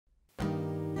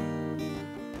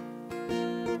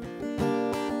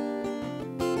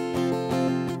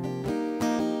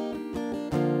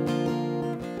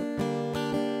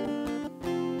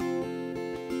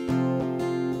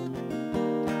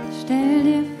Stell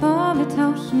dir vor, wir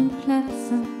tauschen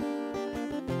Plätze.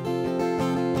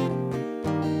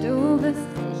 Du bist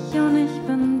ich und ich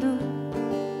bin du.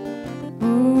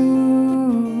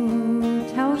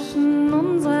 Tauschen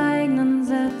unsere eigenen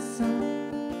Sätze.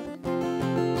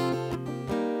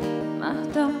 Mach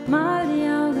doch mal die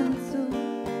Augen zu.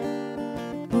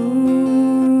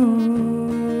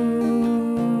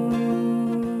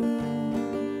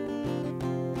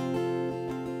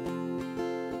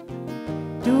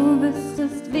 Du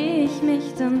wüsstest, wie ich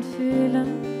mich dann fühle.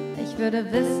 Ich würde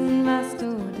wissen, was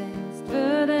du denkst,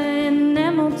 würde in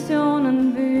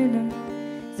Emotionen wühlen,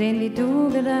 sehen, wie du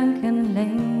Gedanken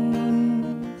lenkst.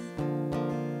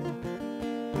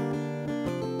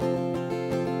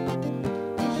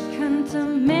 Ich könnte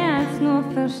mehr als nur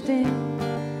verstehen,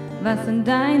 was in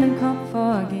deinem Kopf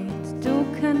vorgeht. Du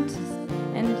könntest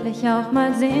endlich auch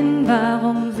mal sehen,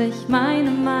 warum sich meine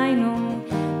Meinung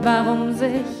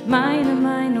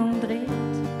dreht.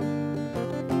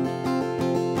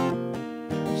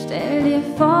 Stell dir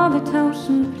vor, wir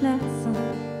tauschen Plätze.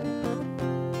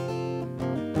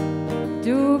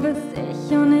 Du bist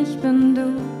ich und ich bin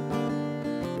du.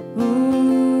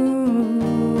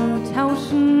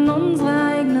 Tauschen unsere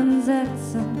eigenen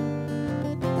Sätze.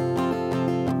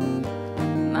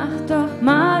 Mach doch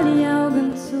mal die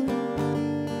Augen zu.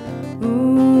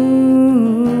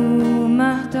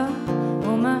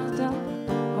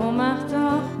 Mach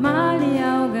doch mal die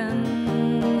Augen.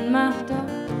 Mach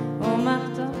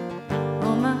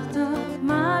doch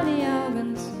mal die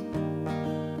Augen zu.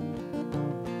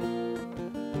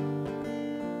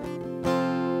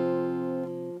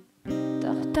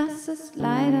 Doch das ist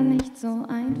leider nicht so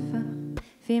einfach.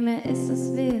 Vielmehr ist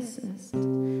es, wie es ist.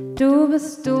 Du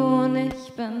bist du und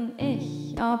ich bin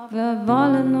ich, ob wir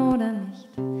wollen oder nicht.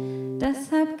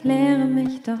 Deshalb kläre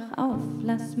mich doch auf,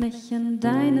 lass mich in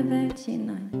deine Welt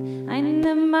hinein. Ein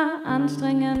immer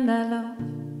anstrengender Lauf.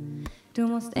 Du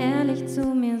musst ehrlich zu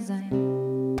mir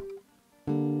sein.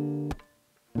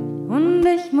 Und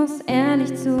ich muss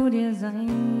ehrlich zu dir sein.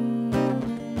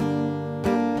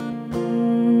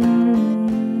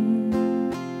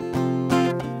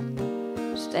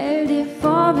 Stell dir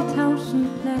vor, wir tauschen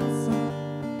Plätze.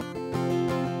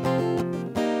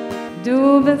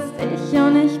 Du bist ich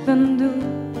und ich bin du.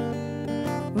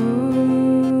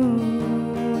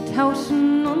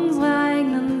 Tauschen unsere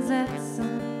eigenen Sätze.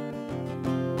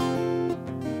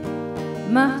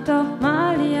 Mach doch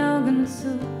mal die Augen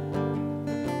zu.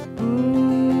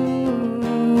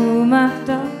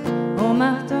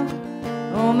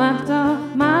 Mach doch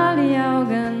mal die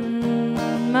Augen.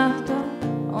 Mach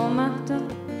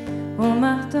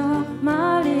doch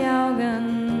mal die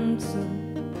Augen zu.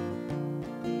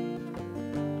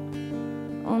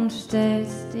 Und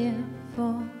stell's dir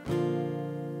vor.